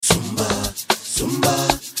The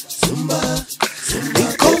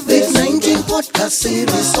COVID-19 podcast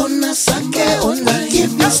series on Asake Online.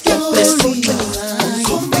 Give your story.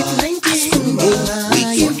 COVID-19. We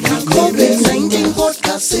give the COVID-19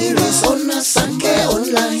 podcast series on Asake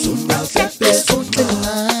Online.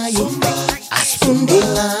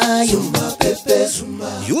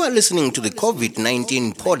 You are listening to the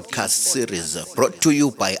COVID-19 podcast series brought to you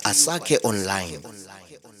by Asake Online.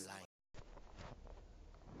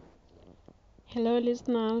 Hello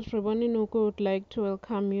listeners, Reboni Nuku would like to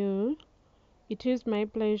welcome you. It is my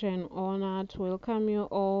pleasure and honor to welcome you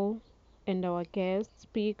all and our guest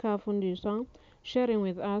speaker Fundiswa, sharing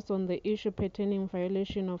with us on the issue pertaining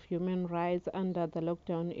violation of human rights under the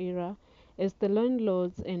lockdown era, as the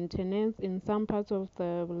landlords and tenants in some parts of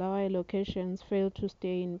the Bulawayo locations fail to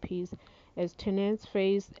stay in peace, as tenants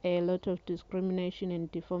face a lot of discrimination and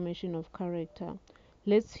deformation of character.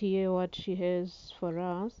 Let's hear what she has for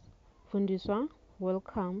us. Fundiswa,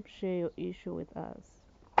 welcome. Share your issue with us.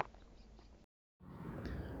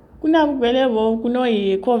 Kuna vugwelevo kuno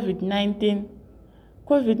hi COVID-19.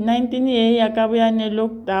 COVID-19 ye yakavuya ne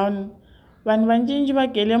lockdown. Vanhu vanjinji va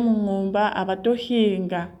gele mungumba a va to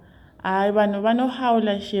hinga. Hayi vanhu va no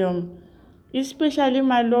hawula xiyimo. Especially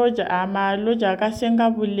maloja ka senga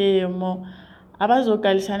vulemo. A va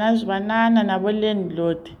zokalisana zwivanana na vo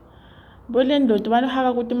landlord. Vo landlord va no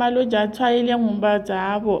haka kuti maloja a tshwayile ngumba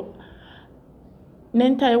dzavo.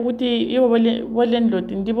 Nenta yokuthi ivo vo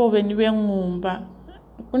landlord ndivo veni vengumba.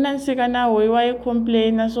 Kuna nsika na hoyiwa yi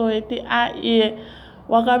complaina so eti iye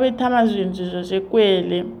wakabe thama zvinhu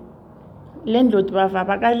zvekwele landlord bava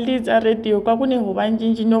vakalidza radio kwakune hova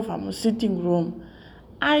njinji nova mu sitting room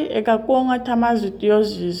eka konga thama zvitiyo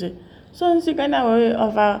zvizve so nsika na hoyi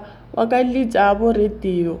ava wakalidza avo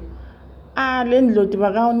radio landlord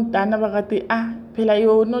vakaunitana vakati phela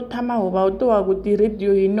iwe no thama hova utowa kuti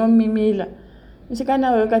radio ino mimila nsika na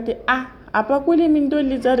hoyi kati apa kule minto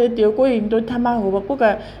lidza radio ko hinto thama hova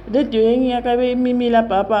kuka radio yengi yakabe mimila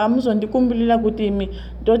papa amuzondikumbulila kuti mi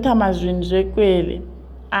ndo thama zvinhu zvekwele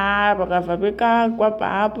vakabva vekagwa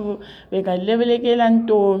papo vekalevekela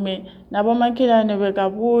ntome navo makhelane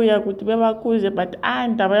vekavuya kuti vevakuze but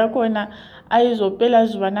ndava yakona ayizopela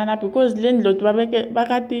zvivanana because landlord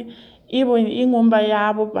vakati ivo ingumba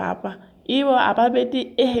yavo papa ivo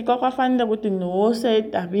ababeti kwakwafanele kuti nhose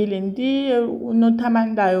idavile ndiye unothama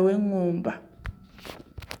ndayo wengumba.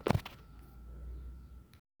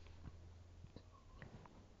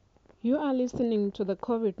 You are listening to the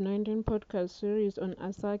COVID-19 podcast series on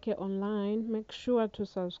Asake Online. Make sure to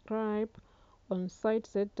subscribe on Site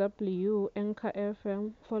ZW, Anchor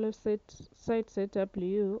FM, follow Site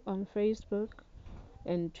ZW on Facebook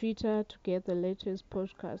and Twitter to get the latest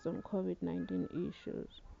podcasts on COVID-19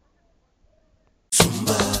 issues. The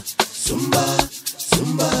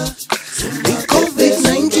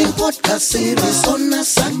COVID-19 podcast series on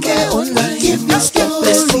Asake Online. Give your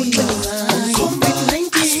story.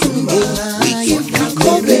 COVID-19. We give the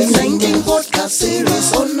COVID-19 podcast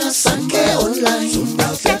series on Asake Online.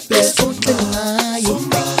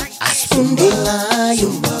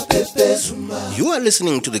 You are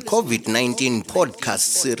listening to the COVID-19 podcast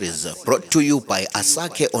series brought to you by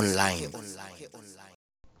Asake Online.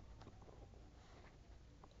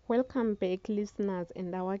 Welcome back, listeners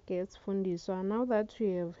and our guest Fundiswa. Now that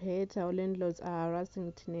we have heard how landlords are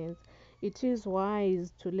harassing tenants, it is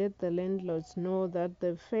wise to let the landlords know that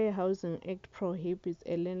the Fair Housing Act prohibits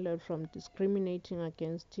a landlord from discriminating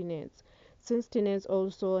against tenants, since tenants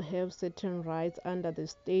also have certain rights under the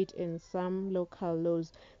state and some local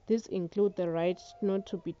laws. These include the right not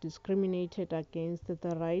to be discriminated against,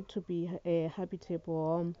 the right to be a habitable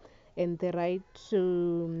home, and the right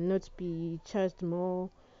to not be charged more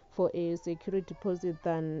for a security deposit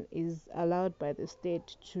than is allowed by the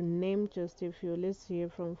state, to name just a few. Let's hear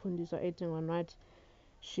from Fundiswa adding on what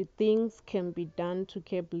she thinks can be done to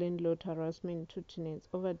curb landlord harassment to tenants.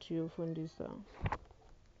 Over to you, Fundiswa.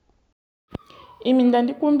 Imi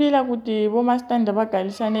ndandikumbila kuti vomastanda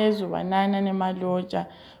vagalisane ezuvanana nemaloja,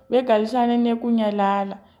 vegalisane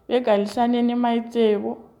nekunyalala, vegalisane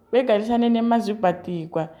nemaitsevo, vegalisane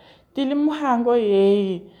nemazvibatikwa. Tili muhango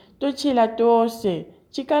yeyi, tochila tose,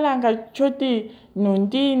 chikalanga choti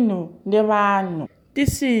nundinu nevanhu.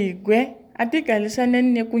 Tisigwe, atigalisane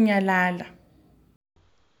nekunyalala.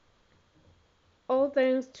 All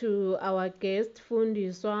thanks to our guest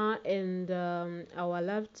Fundiswa and our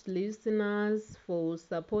loved listeners for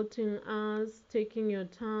supporting us, taking your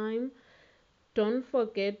time. Don't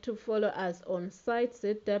forget to follow us on Site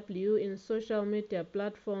ZW in social media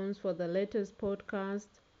platforms for the latest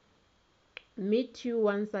podcast. Meet you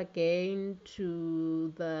once again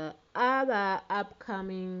to the other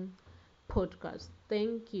upcoming podcast.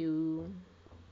 Thank you.